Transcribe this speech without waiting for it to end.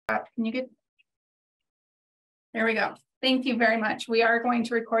Can you get, there we go. Thank you very much. We are going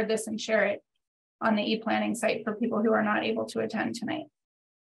to record this and share it on the e-planning site for people who are not able to attend tonight.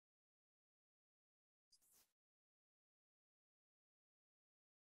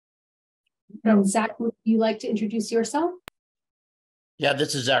 And Zach, would you like to introduce yourself? Yeah,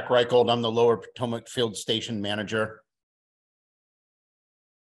 this is Zach Reichold. I'm the Lower Potomac Field Station Manager.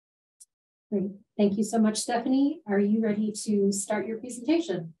 Great. Thank you so much, Stephanie. Are you ready to start your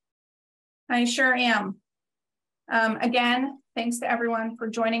presentation? I sure am. Again, thanks to everyone for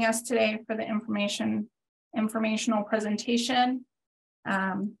joining us today for the informational presentation.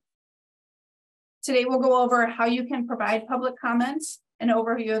 Today we'll go over how you can provide public comments, an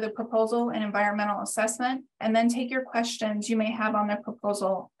overview of the proposal and environmental assessment, and then take your questions you may have on the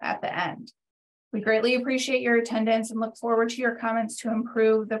proposal at the end. We greatly appreciate your attendance and look forward to your comments to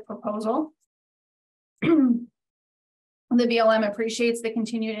improve the proposal. The BLM appreciates the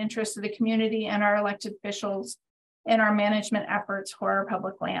continued interest of the community and our elected officials in our management efforts for our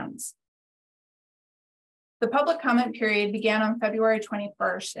public lands. The public comment period began on February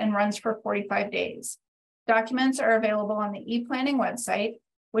 21st and runs for 45 days. Documents are available on the e-planning website,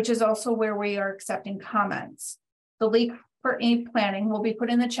 which is also where we are accepting comments. The link for e-planning will be put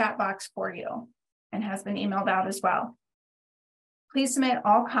in the chat box for you and has been emailed out as well. Please submit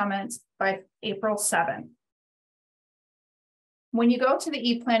all comments by April 7th. When you go to the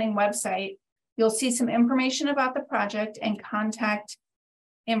e-planning website, you'll see some information about the project and contact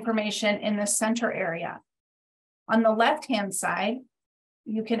information in the center area. On the left-hand side,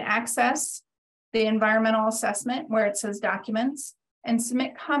 you can access the environmental assessment where it says documents and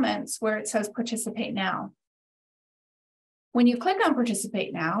submit comments where it says participate now. When you click on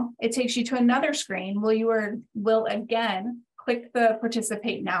participate now, it takes you to another screen where you will again click the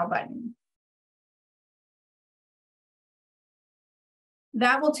participate now button.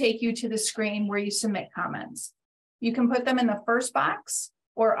 That will take you to the screen where you submit comments. You can put them in the first box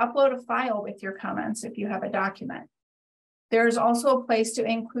or upload a file with your comments if you have a document. There is also a place to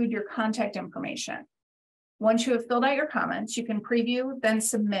include your contact information. Once you have filled out your comments, you can preview, then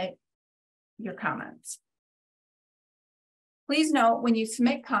submit your comments. Please note, when you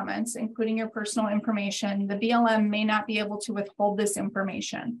submit comments, including your personal information, the BLM may not be able to withhold this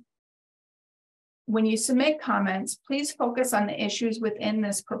information. When you submit comments, please focus on the issues within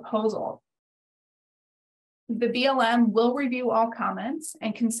this proposal. The BLM will review all comments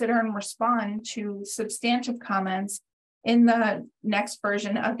and consider and respond to substantive comments in the next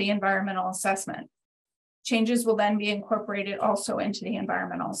version of the environmental assessment. Changes will then be incorporated also into the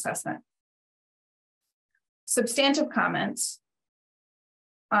environmental assessment. Substantive comments,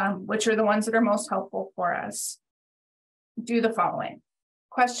 which are the ones that are most helpful for us, do the following.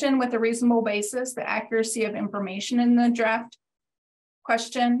 Question with a reasonable basis the accuracy of information in the draft.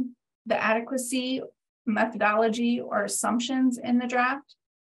 Question the adequacy, methodology, or assumptions in the draft.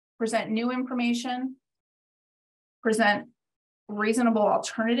 Present new information. Present reasonable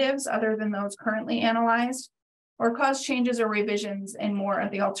alternatives other than those currently analyzed, or cause changes or revisions in more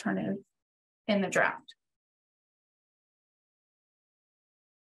of the alternative in the draft.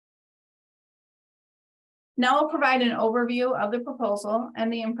 Now I'll provide an overview of the proposal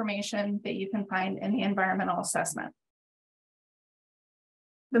and the information that you can find in the environmental assessment.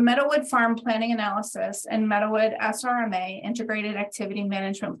 The Meadowood Farm Planning Analysis and Meadowood SRMA Integrated Activity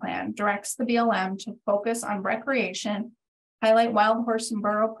Management Plan directs the BLM to focus on recreation, highlight wild horse and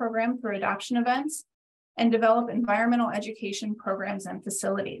burro program through adoption events, and develop environmental education programs and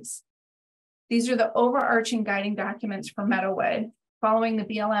facilities. These are the overarching guiding documents for Meadowood, following the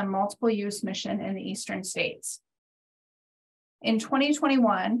BLM multiple use mission in the eastern states. In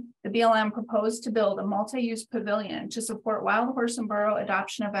 2021, the BLM proposed to build a multi-use pavilion to support wild horse and burro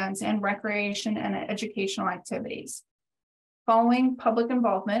adoption events and recreation and educational activities. Following public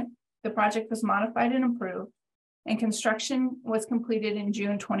involvement, the project was modified and improved, and construction was completed in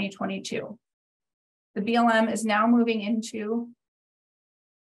June 2022. The BLM is now moving into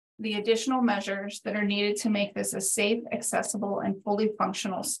the additional measures that are needed to make this a safe, accessible, and fully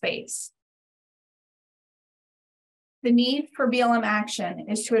functional space. The need for BLM action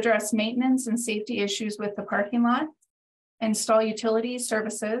is to address maintenance and safety issues with the parking lot, install utility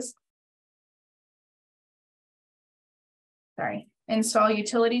services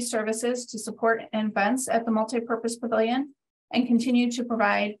to support events at the Multipurpose Pavilion, and continue to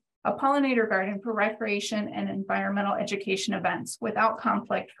provide a pollinator garden for recreation and environmental education events without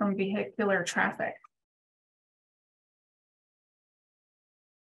conflict from vehicular traffic.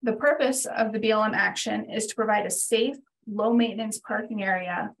 The purpose of the BLM action is to provide a safe, low maintenance parking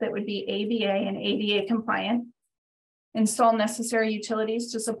area that would be ABA and ADA compliant, install necessary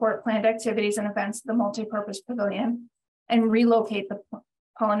utilities to support planned activities and events at the multipurpose pavilion, and relocate the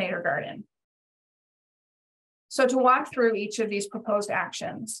pollinator garden. So to walk through each of these proposed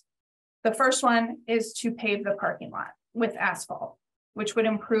actions, the first one is to pave the parking lot with asphalt, which would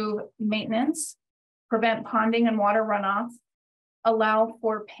improve maintenance, prevent ponding and water runoff, allow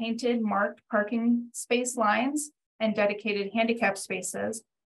for painted marked parking space lines and dedicated handicap spaces,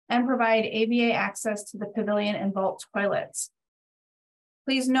 and provide ADA access to the pavilion and vault toilets.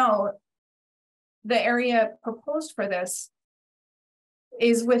 Please note, the area proposed for this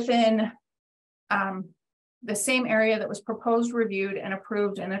is within the same area that was proposed, reviewed, and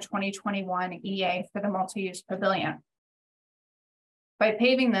approved in the 2021 EA for the multi-use pavilion. By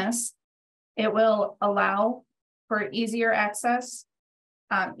paving this, it will allow for easier access,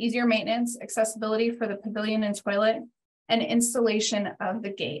 easier maintenance, accessibility for the pavilion and toilet, and installation of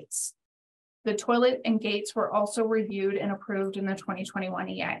the gates. The toilet and gates were also reviewed and approved in the 2021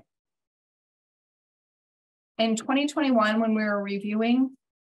 EA. In 2021, when we were reviewing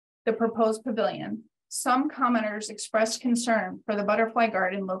the proposed pavilion, some commenters expressed concern for the butterfly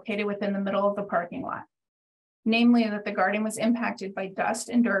garden located within the middle of the parking lot. Namely, that the garden was impacted by dust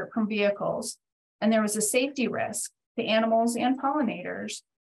and dirt from vehicles, and there was a safety risk to animals and pollinators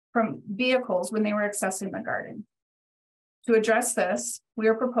from vehicles when they were accessing the garden. To address this, we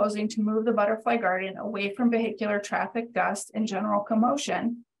are proposing to move the butterfly garden away from vehicular traffic, dust, and general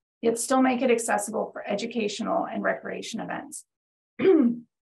commotion, yet still make it accessible for educational and recreation events. The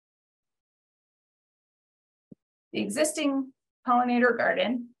existing pollinator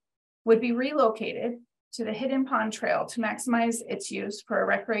garden would be relocated to the Hidden Pond Trail to maximize its use for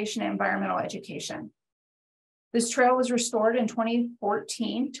recreation and environmental education. This trail was restored in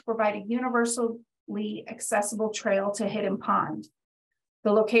 2014 to provide a universally accessible trail to Hidden Pond.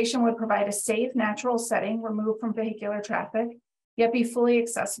 The location would provide a safe, natural setting removed from vehicular traffic, yet be fully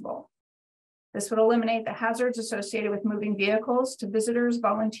accessible. This would eliminate the hazards associated with moving vehicles to visitors,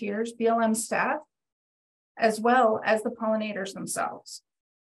 volunteers, BLM staff, as well as the pollinators themselves.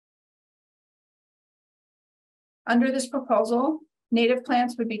 Under this proposal, native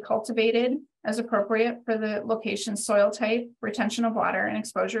plants would be cultivated as appropriate for the location's soil type, retention of water, and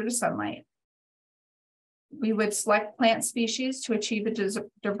exposure to sunlight. We would select plant species to achieve a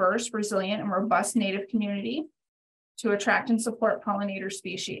diverse, resilient, and robust native community to attract and support pollinator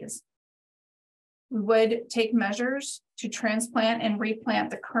species. We would take measures to transplant and replant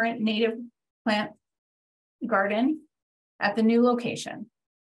the current native plant garden at the new location,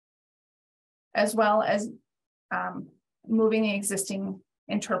 as well as moving the existing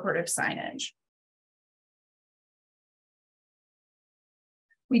interpretive signage.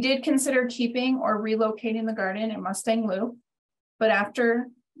 We did consider keeping or relocating the garden in Mustang Loop, but after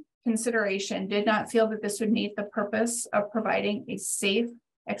consideration did not feel that this would meet the purpose of providing a safe,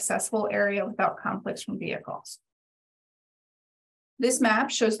 accessible area without conflicts from vehicles. This map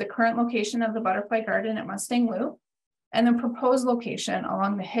shows the current location of the butterfly garden at Mustang Loop and the proposed location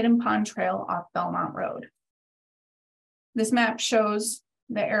along the Hidden Pond Trail off Belmont Road. This map shows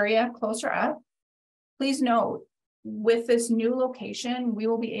the area closer up. Please note, with this new location, we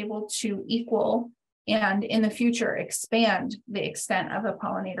will be able to equal and in the future expand the extent of the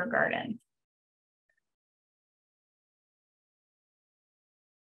pollinator garden.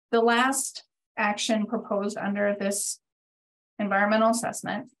 The last action proposed under this environmental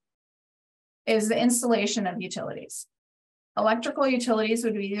assessment is the installation of utilities. Electrical utilities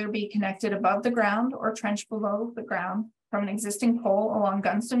would either be connected above the ground or trenched below the ground from an existing pole along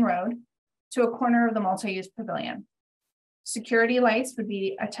Gunston Road to a corner of the multi-use pavilion. Security lights would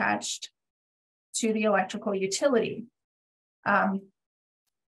be attached to the electrical utility.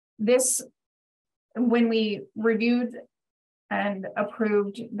 When we reviewed and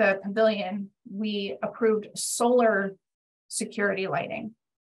approved the pavilion, we approved solar security lighting,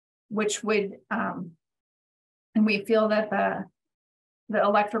 which would, and we feel that the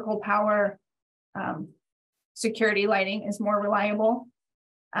electrical power security lighting is more reliable,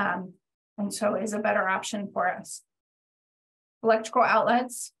 and so is a better option for us. Electrical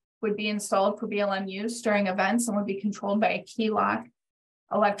outlets would be installed for BLM use during events and would be controlled by a key lock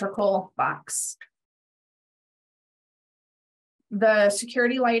electrical box. The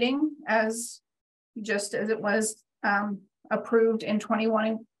security lighting, just as it was approved in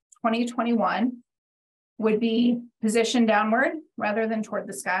 2021, would be positioned downward rather than toward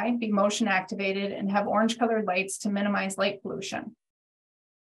the sky, be motion activated, and have orange colored lights to minimize light pollution,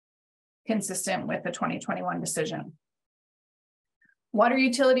 consistent with the 2021 decision. Water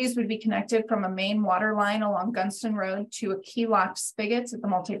utilities would be connected from a main water line along Gunston Road to a key locked spigots at the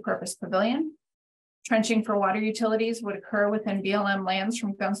multipurpose pavilion. Trenching for water utilities would occur within BLM lands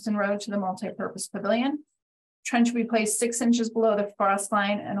from Gunston Road to the Multipurpose Pavilion. Trench will be placed 6 inches below the frost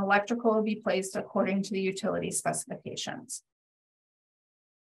line, and electrical will be placed according to the utility specifications.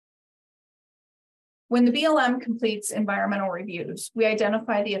 When the BLM completes environmental reviews, we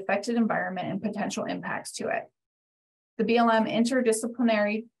identify the affected environment and potential impacts to it. The BLM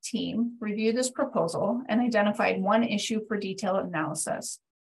interdisciplinary team reviewed this proposal and identified one issue for detailed analysis.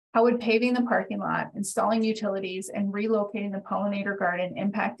 How would paving the parking lot, installing utilities, and relocating the pollinator garden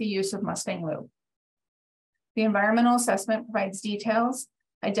impact the use of Mustang Loop? The environmental assessment provides details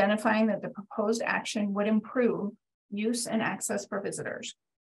identifying that the proposed action would improve use and access for visitors.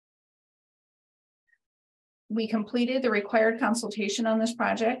 We completed the required consultation on this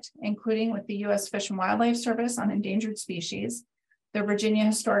project, including with the U.S. Fish and Wildlife Service on endangered species, the Virginia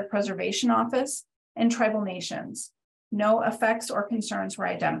Historic Preservation Office, and tribal nations. No effects or concerns were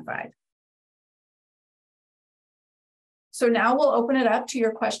identified. So now we'll open it up to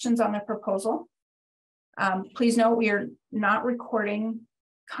your questions on the proposal. Please note we are not recording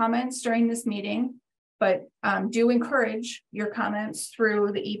comments during this meeting, but do encourage your comments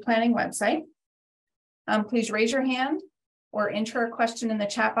through the e-planning website. Please raise your hand or enter a question in the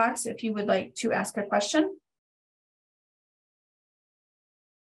chat box if you would like to ask a question.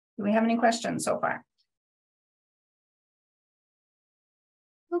 Do we have any questions so far?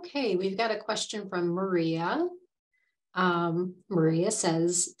 Okay, we've got a question from Maria. Maria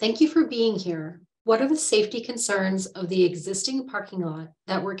says, thank you for being here. What are the safety concerns of the existing parking lot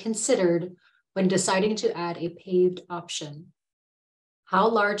that were considered when deciding to add a paved option? How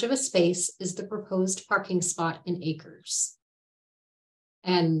large of a space is the proposed parking spot in acres?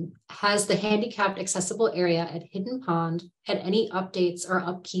 And has the handicapped accessible area at Hidden Pond had any updates or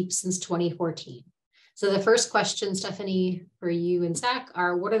upkeep since 2014? So the first question, Stephanie, for you and Zach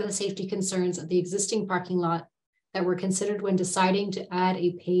are, what are the safety concerns of the existing parking lot that were considered when deciding to add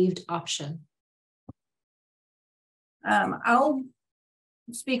a paved option? I'll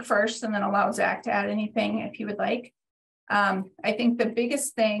speak first and then allow Zach to add anything if you would like. I think the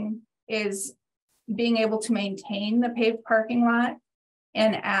biggest thing is being able to maintain the paved parking lot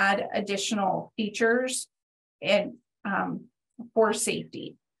and add additional features and for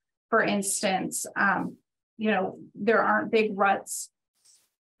safety. For instance, there aren't big ruts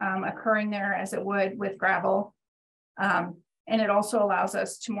occurring there as it would with gravel. And it also allows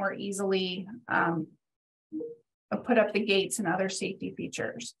us to more easily put up the gates and other safety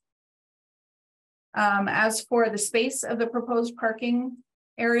features. As for the space of the proposed parking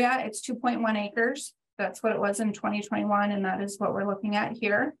area, it's 2.1 acres. That's what it was in 2021, and that is what we're looking at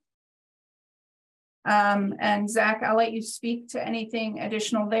here. And Zach, I'll let you speak to anything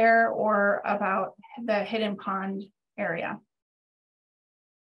additional there or about the Hidden Pond area.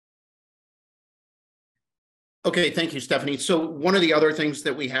 Okay, thank you, Stephanie. So one of the other things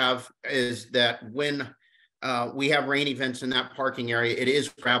that we have is that when we have rain events in that parking area, it is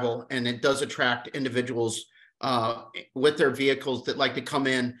gravel, and it does attract individuals with their vehicles that like to come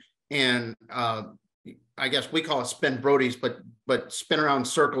in and I guess we call it spin brodies, but spin around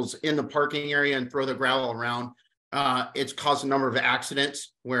circles in the parking area and throw the gravel around. It's caused a number of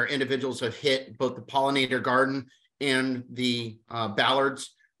accidents where individuals have hit both the pollinator garden and the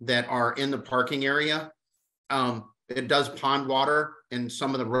ballards that are in the parking area. It does pond water in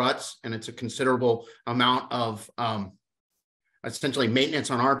some of the ruts, and it's a considerable amount of essentially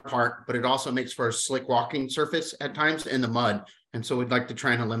maintenance on our part, but it also makes for a slick walking surface at times in the mud. And so we'd like to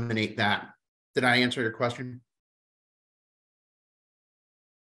try and eliminate that. Did I answer your question?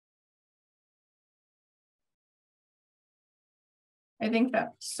 I think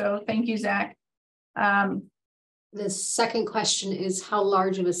that so. Thank you, Zach. The second question is, how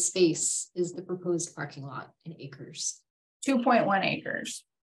large of a space is the proposed parking lot in acres? 2.1 acres.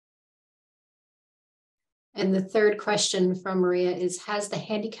 And the third question from Maria is, has the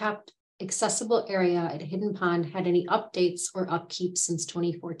handicapped accessible area at Hidden Pond had any updates or upkeep since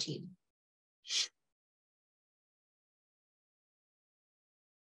 2014?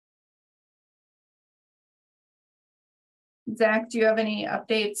 Zach, do you have any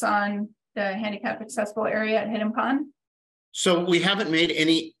updates on the handicapped accessible area at Hidden Pond? So we haven't made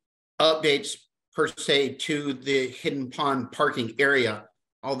any updates per se to the Hidden Pond parking area,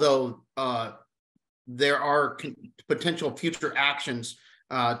 although there are potential future actions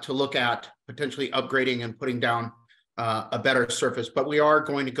to look at potentially upgrading and putting down a better surface. But we are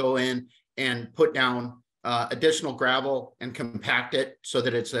going to go in and put down additional gravel and compact it so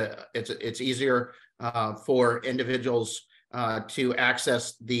that it's easier for individuals to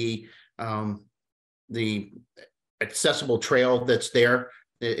access the accessible trail that's there.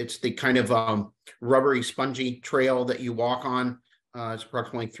 It's the kind of rubbery, spongy trail that you walk on. It's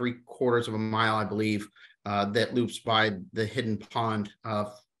approximately 3/4 of a mile, I believe, that loops by the hidden pond,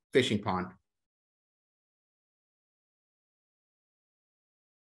 fishing pond.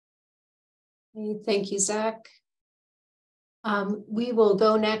 Thank you, Zach. We will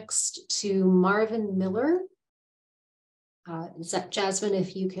go next to Marvin Miller. Jasmine,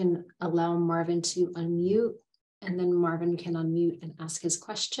 if you can allow Marvin to unmute, and then Marvin can unmute and ask his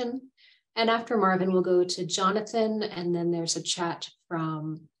question. And after Marvin, we'll go to Jonathan, and then there's a chat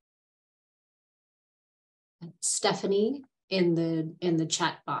from Stephanie in the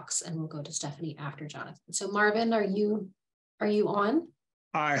chat box, and we'll go to Stephanie after Jonathan. So Marvin, are you on?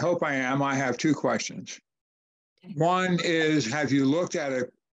 I hope I am. I have two questions. Okay. One is, have you looked at a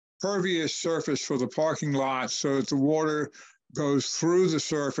pervious surface for the parking lot so that the water goes through the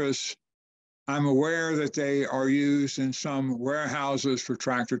surface? I'm aware that they are used in some warehouses for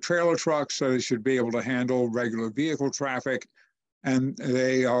tractor trailer trucks, so they should be able to handle regular vehicle traffic, and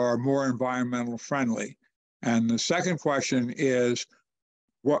they are more environmental friendly. And the second question is,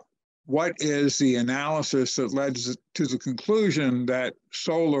 what is the analysis that led to the conclusion that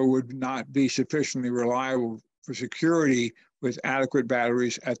solar would not be sufficiently reliable for security with adequate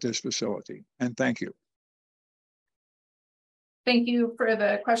batteries at this facility? And thank you. Thank you for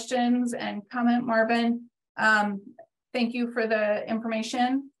the questions and comment, Marvin. Thank you for the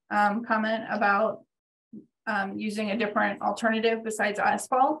information, comment about using a different alternative besides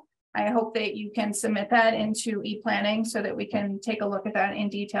asphalt. I hope that you can submit that into e-planning so that we can take a look at that in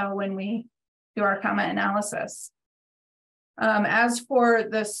detail when we do our comment analysis. As for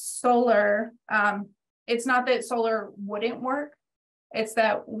the solar, it's not that solar wouldn't work. It's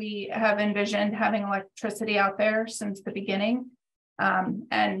that we have envisioned having electricity out there since the beginning.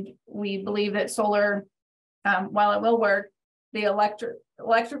 And we believe that solar, while it will work, the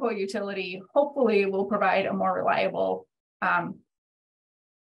electrical utility hopefully will provide a more reliable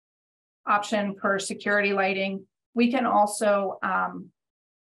option for security lighting. We can also,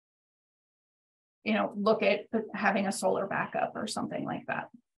 look at having a solar backup or something like that.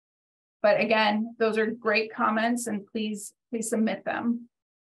 But again, those are great comments, and please submit them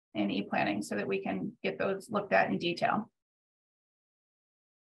in e-planning so that we can get those looked at in detail.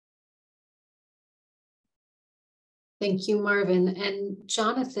 Thank you, Marvin. And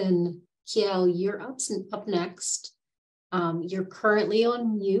Jonathan Kiel, you're up next. You're currently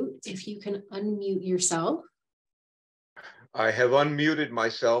on mute. If you can unmute yourself. I have unmuted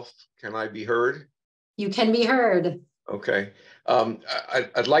myself. Can I be heard? You can be heard. Okay.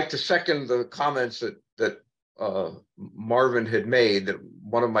 I'd like to second the comments that Marvin had made. That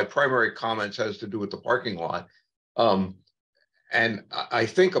one of my primary comments has to do with the parking lot. And I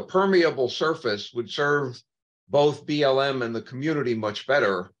think a permeable surface would serve both BLM and the community much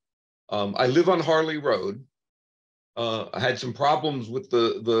better. I live on Harley Road. I had some problems with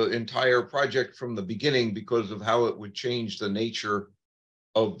the entire project from the beginning because of how it would change the nature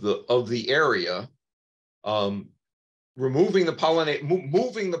of the area. Moving the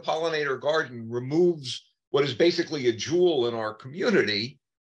pollinator garden removes what is basically a jewel in our community,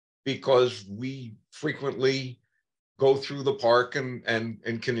 because we frequently go through the park and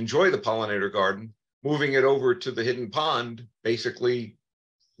can enjoy the pollinator garden. Moving it over to the hidden pond basically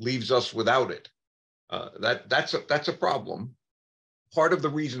leaves us without it. That's a problem. Part of the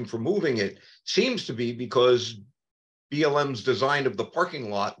reason for moving it seems to be because BLM's design of the parking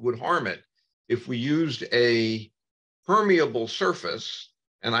lot would harm it. If we used a permeable surface,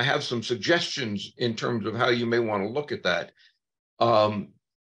 and I have some suggestions in terms of how you may want to look at that.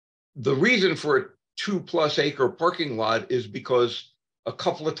 The reason for a 2+ acre parking lot is because a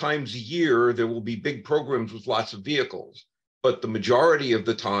couple of times a year there will be big programs with lots of vehicles. But the majority of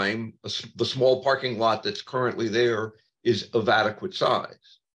the time, the small parking lot that's currently there is of adequate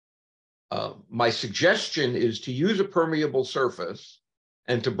size. My suggestion is to use a permeable surface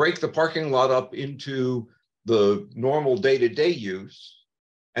and to break the parking lot up into the normal day-to-day use,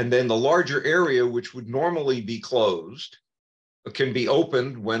 and then the larger area, which would normally be closed, can be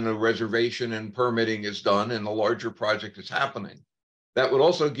opened when a reservation and permitting is done and the larger project is happening. That would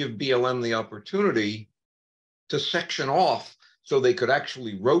also give BLM the opportunity to section off so they could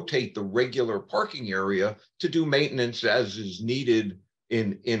actually rotate the regular parking area to do maintenance as is needed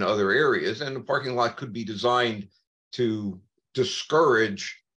in other areas. And the parking lot could be designed to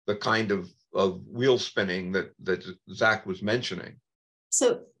discourage the kind of wheel spinning that Zach was mentioning.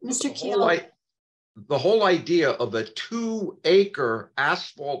 So, Mr. Kiel, the whole idea of a 2-acre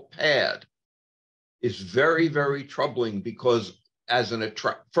asphalt pad is very, very troubling, because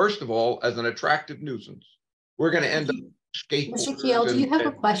first of all, as an attractive nuisance, we're going to end up skateboarders. Mr. Keel, do you have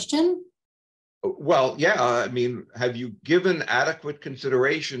a question? Well, yeah, I mean, have you given adequate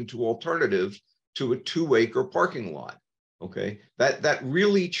consideration to alternatives to a 2-acre parking lot? Okay, that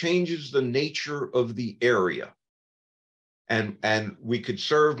really changes the nature of the area. And we could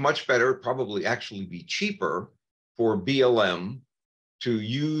serve much better, probably actually be cheaper for BLM to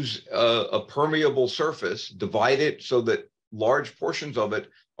use a permeable surface, divide it so that large portions of it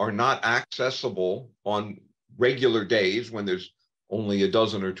are not accessible on regular days when there's only a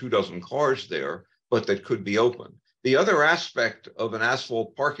dozen or 2 dozen cars there, but that could be open. The other aspect of an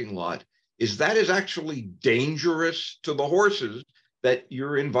asphalt parking lot is that is actually dangerous to the horses that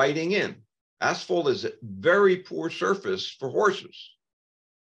you're inviting in. Asphalt is a very poor surface for horses.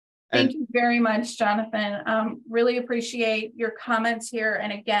 Thank you very much, Jonathan. Really appreciate your comments here.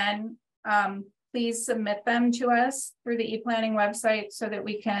 And again, please submit them to us through the e-planning website so that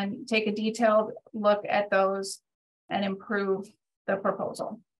we can take a detailed look at those and improve the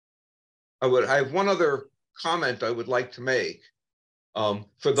proposal. I have one other comment I would like to make.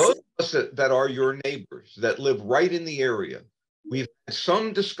 For those of us that are your neighbors that live right in the area, we've had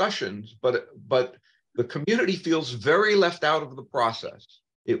some discussions, but the community feels very left out of the process.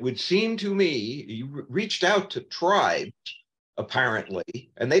 It would seem to me you reached out to tribes,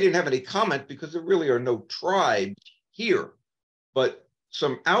 apparently, and they didn't have any comment because there really are no tribes here, but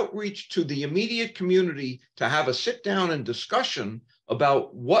some outreach to the immediate community to have a sit down and discussion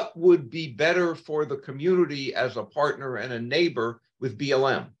about what would be better for the community as a partner and a neighbor with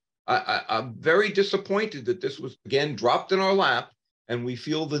BLM. I'm very disappointed that this was again dropped in our lap, and we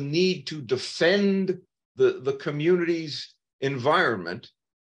feel the need to defend the community's environment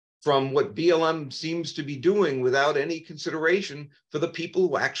from what BLM seems to be doing without any consideration for the people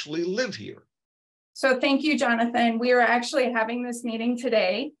who actually live here. So thank you, Jonathan. We are actually having this meeting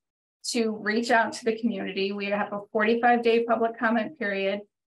today to reach out to the community. We have a 45-day public comment period,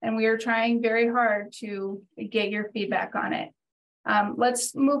 and we are trying very hard to get your feedback on it.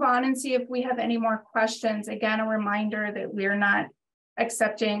 Let's move on and see if we have any more questions. Again, a reminder that we are not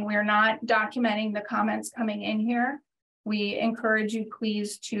documenting the comments coming in here. We encourage you,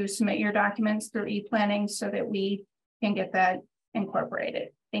 please, to submit your documents through e-planning so that we can get that incorporated.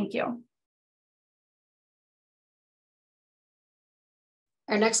 Thank you.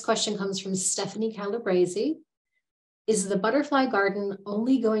 Our next question comes from Stephanie Calabrese. Is the butterfly garden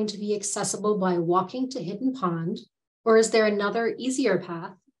only going to be accessible by walking to Hidden Pond, or is there another easier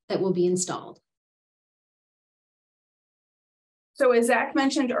path that will be installed? So as Zach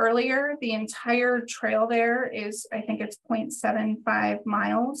mentioned earlier, the entire trail there is, I think it's 0.75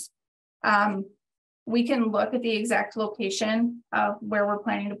 miles. We can look at the exact location of where we're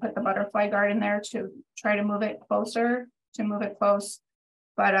planning to put the butterfly garden there to try to move it closer,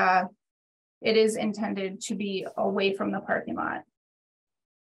 but it is intended to be away from the parking lot.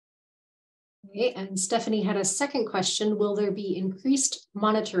 Okay, and Stephanie had a second question. Will there be increased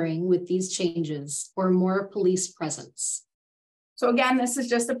monitoring with these changes or more police presence? So again, this is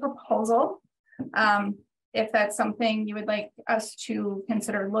just a proposal. If that's something you would like us to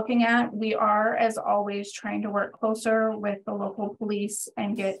consider looking at, we are, as always, trying to work closer with the local police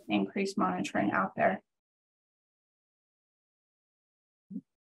and get increased monitoring out there.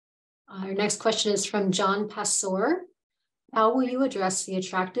 Our next question is from John Passor. How will you address the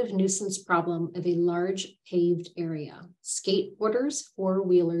attractive nuisance problem of a large paved area? Skateboarders,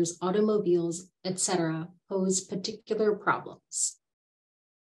 four-wheelers, automobiles, etc. pose particular problems.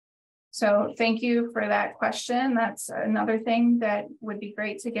 So thank you for that question. That's another thing that would be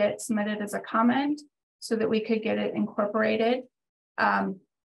great to get submitted as a comment so that we could get it incorporated.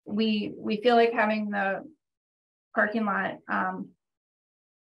 We feel like having the parking lot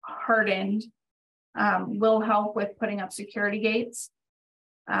hardened will help with putting up security gates.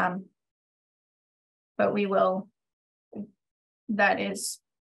 But that is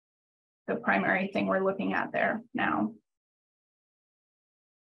the primary thing we're looking at there now.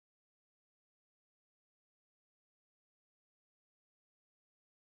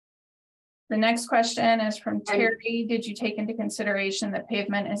 The next question is from Terry. Did you take into consideration that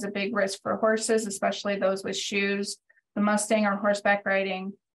pavement is a big risk for horses, especially those with shoes, the Mustang or horseback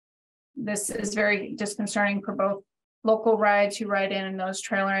riding? This is very disconcerting for both local rides who ride in and those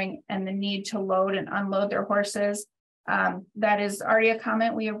trailering, and the need to load and unload their horses. That is already a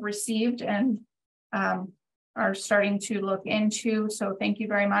comment we have received and are starting to look into. So thank you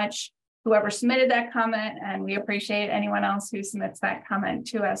very much, whoever submitted that comment, and we appreciate anyone else who submits that comment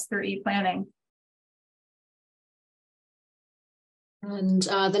to us through e-planning. And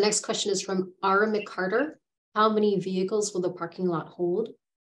the next question is from R. McCarter. How many vehicles will the parking lot hold?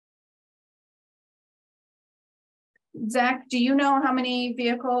 Zach, do you know how many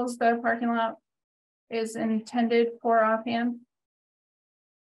vehicles the parking lot is intended for offhand?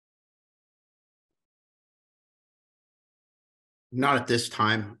 Not at this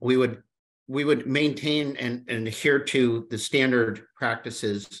time. We would maintain and adhere to the standard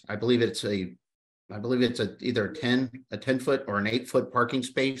practices. I believe it's either a 10-foot or an 8-foot parking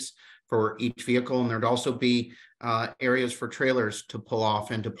space for each vehicle. And there'd also be areas for trailers to pull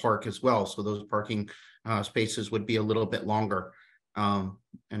off and to park as well. So those parking spaces would be a little bit longer. And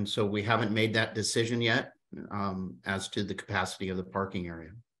so we haven't made that decision yet as to the capacity of the parking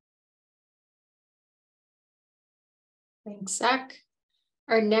area. Thanks, Zach.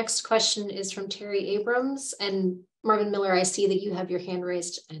 Our next question is from Terry Abrams, and Marvin Miller, I see that you have your hand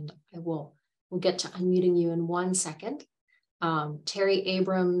raised, and we'll get to unmuting you in 1 second. Terry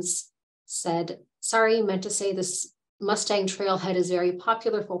Abrams said, sorry, meant to say this Mustang Trailhead is very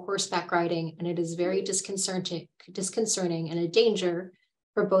popular for horseback riding, and it is very disconcerting and a danger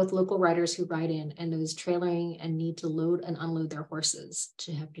for both local riders who ride in and those trailering and need to load and unload their horses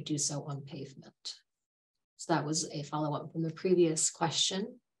to have to do so on pavement. So that was a follow-up from the previous question.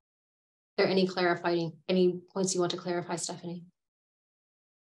 Are there any points you want to clarify, Stephanie?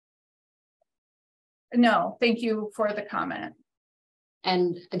 No, thank you for the comment.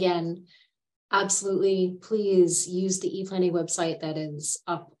 And again, absolutely, please use the e-planning website that is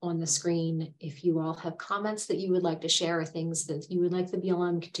up on the screen. If you all have comments that you would like to share or things that you would like the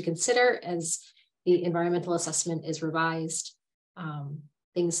BLM to consider as the environmental assessment is revised,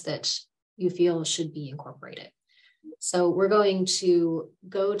 things that you feel should be incorporated. So we're going to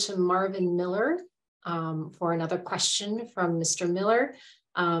go to Marvin Miller for another question from Mr. Miller.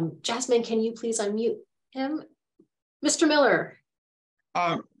 Jasmine, can you please unmute him? Mr. Miller.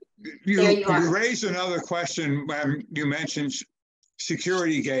 You raised another question when you mentioned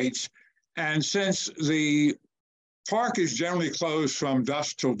security gates. And since the park is generally closed from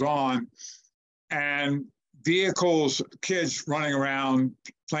dusk till dawn, and vehicles, kids running around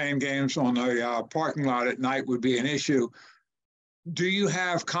playing games on the parking lot at night would be an issue. Do you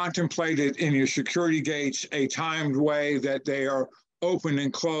have contemplated in your security gates a timed way that they are open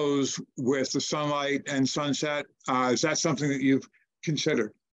and closed with the sunlight and sunset? Is that something that you've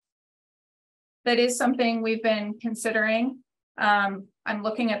considered? That is something we've been considering. I'm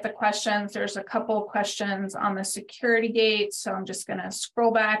looking at the questions. There's a couple of questions on the security gate, so I'm just going to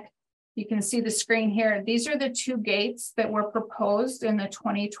scroll back. You can see the screen here. These are the 2 gates that were proposed in the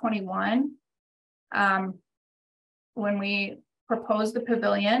 2021 when we proposed the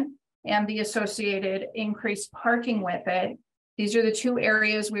pavilion and the associated increased parking with it. These are the 2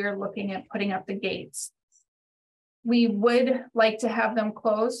 areas we are looking at putting up the gates. We would like to have them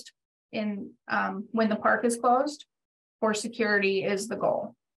closed in when the park is closed. For security is the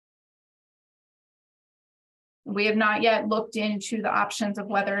goal. We have not yet looked into the options of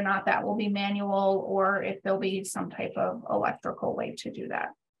whether or not that will be manual or if there'll be some type of electrical way to do that.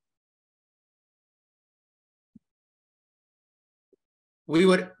 We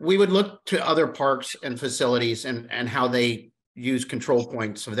would look to other parks and facilities and how they use control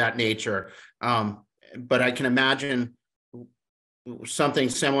points of that nature. But I can imagine something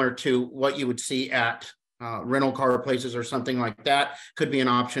similar to what you would see at rental car places or something like that could be an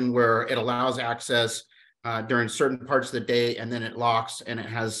option where it allows access during certain parts of the day, and then it locks and it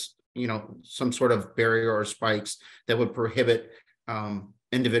has, some sort of barrier or spikes that would prohibit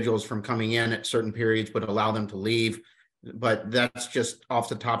individuals from coming in at certain periods, but allow them to leave. But that's just off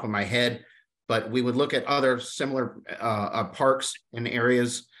the top of my head. But we would look at other similar parks and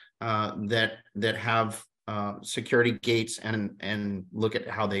areas that have security gates and look at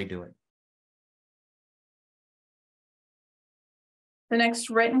how they do it. The next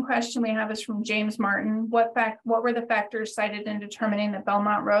written question we have is from James Martin. What were the factors cited in determining that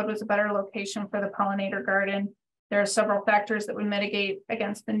Belmont Road was a better location for the pollinator garden? There are several factors that would mitigate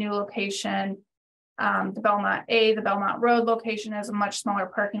against the new location. The Belmont Road location has a much smaller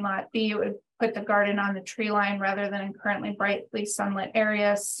parking lot. B, it would put the garden on the tree line rather than in currently brightly sunlit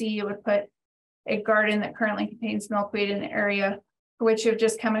area. C, it would put a garden that currently contains milkweed in the area for which you have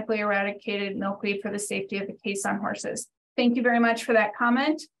just chemically eradicated milkweed for the safety of the case on horses. Thank you very much for that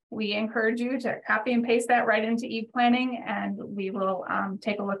comment. We encourage you to copy and paste that right into e-planning, and we will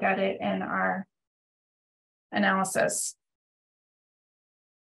take a look at it in our analysis.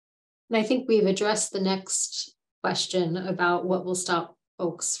 And I think we've addressed the next question about what will stop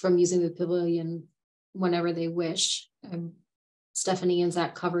folks from using the pavilion whenever they wish. Stephanie and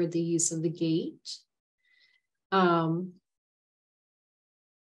Zach covered the use of the gate.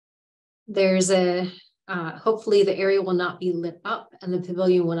 There's hopefully the area will not be lit up and the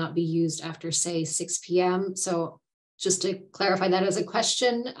pavilion will not be used after, say, 6 p.m. So just to clarify that as a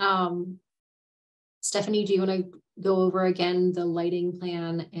question, Stephanie, do you want to go over again the lighting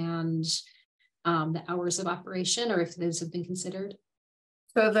plan and the hours of operation, or if those have been considered?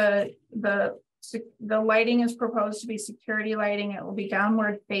 So the lighting is proposed to be security lighting. It will be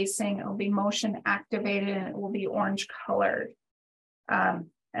downward facing. It will be motion activated, and it will be orange colored. And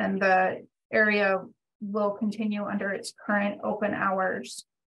the area will continue under its current open hours,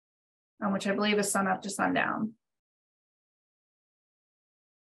 which I believe is sun up to sundown.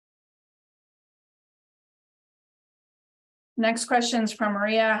 Next question is from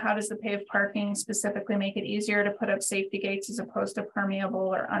Maria. How does the paved parking specifically make it easier to put up safety gates as opposed to permeable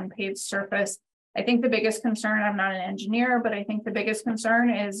or unpaved surface? I think the biggest concern, I'm not an engineer, but I think the biggest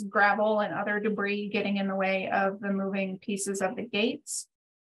concern is gravel and other debris getting in the way of the moving pieces of the gates.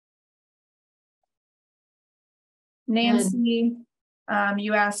 Nancy,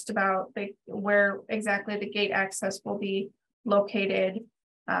 you asked about where exactly the gate access will be located.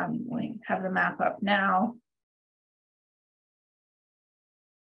 We have the map up now.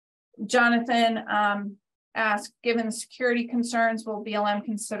 Jonathan asked, given the security concerns, will BLM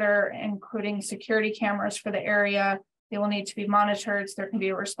consider including security cameras for the area? They will need to be monitored so there can be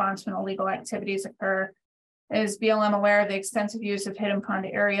a response when illegal activities occur. Is BLM aware of the extensive use of hidden pond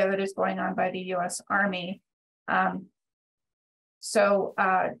area that is going on by the U.S. Army?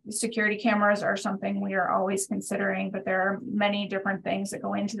 Security cameras are something we are always considering, but there are many different things that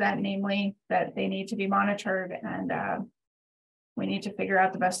go into that, namely that they need to be monitored, and we need to figure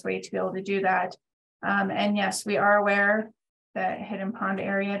out the best way to be able to do that. And yes, we are aware that hidden pond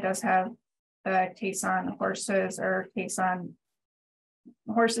area does have the case on horses, or case on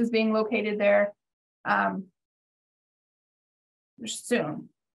horses being located there soon.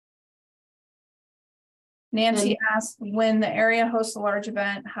 Nancy asked, when the area hosts a large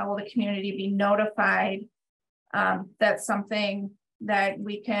event, how will the community be notified? That's something that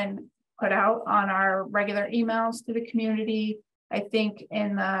we can put out on our regular emails to the community. I think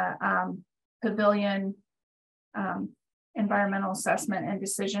in the pavilion environmental assessment and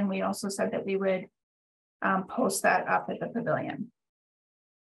decision, we also said that we would post that up at the pavilion.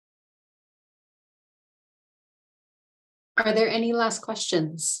 Are there any last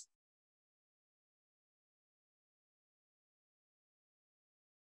questions?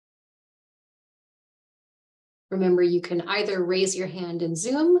 Remember, you can either raise your hand in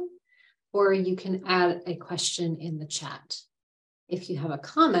Zoom, or you can add a question in the chat. If you have a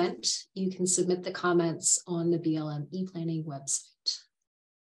comment, you can submit the comments on the BLM e-planning website.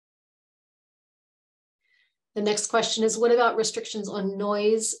 The next question is, what about restrictions on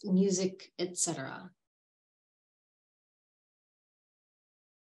noise, music, etc.?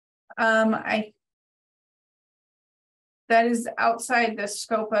 That is outside the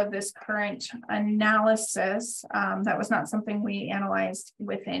scope of this current analysis. That was not something we analyzed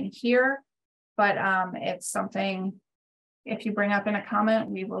within here, but it's something, if you bring up in a comment,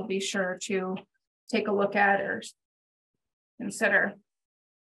 we will be sure to take a look at or consider.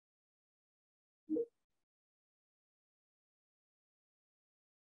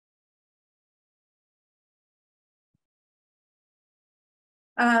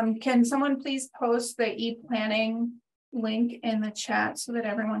 Can someone please post the e-planning link in the chat so that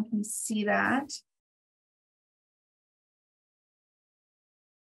everyone can see that?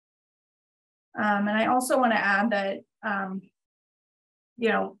 And I also want to add that,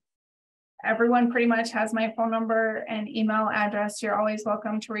 everyone pretty much has my phone number and email address. You're always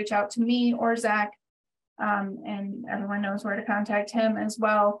welcome to reach out to me or Zach, and everyone knows where to contact him as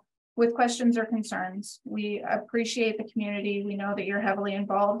well with questions or concerns. We appreciate the community. We know that you're heavily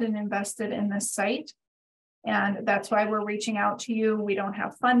involved and invested in this site, and that's why we're reaching out to you. We don't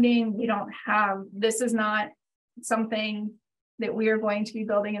have funding. This is not something that we are going to be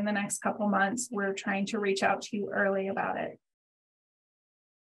building in the next couple months. We're trying to reach out to you early about it.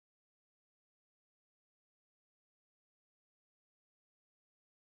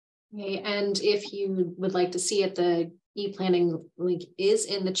 Okay, and if you would like to see it, the e-planning link is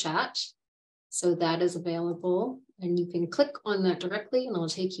in the chat. So that is available, and you can click on that directly and it'll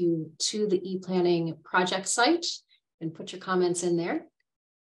take you to the e-planning project site and put your comments in there.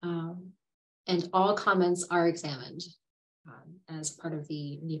 And all comments are examined as part of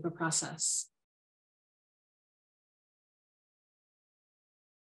the NEPA process.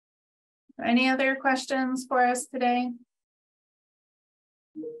 Any other questions for us today?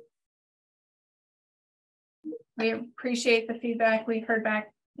 We appreciate the feedback we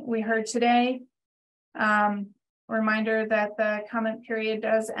heard today. Reminder that the comment period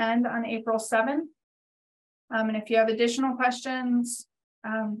does end on April 7th. And if you have additional questions,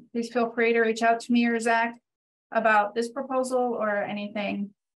 please feel free to reach out to me or Zach. about this proposal or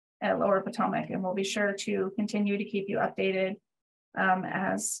anything at Lower Potomac, and we'll be sure to continue to keep you updated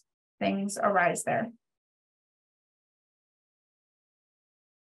as things arise there.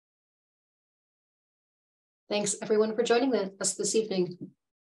 Thanks everyone for joining us this evening.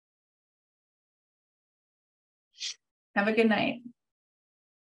 Have a good night.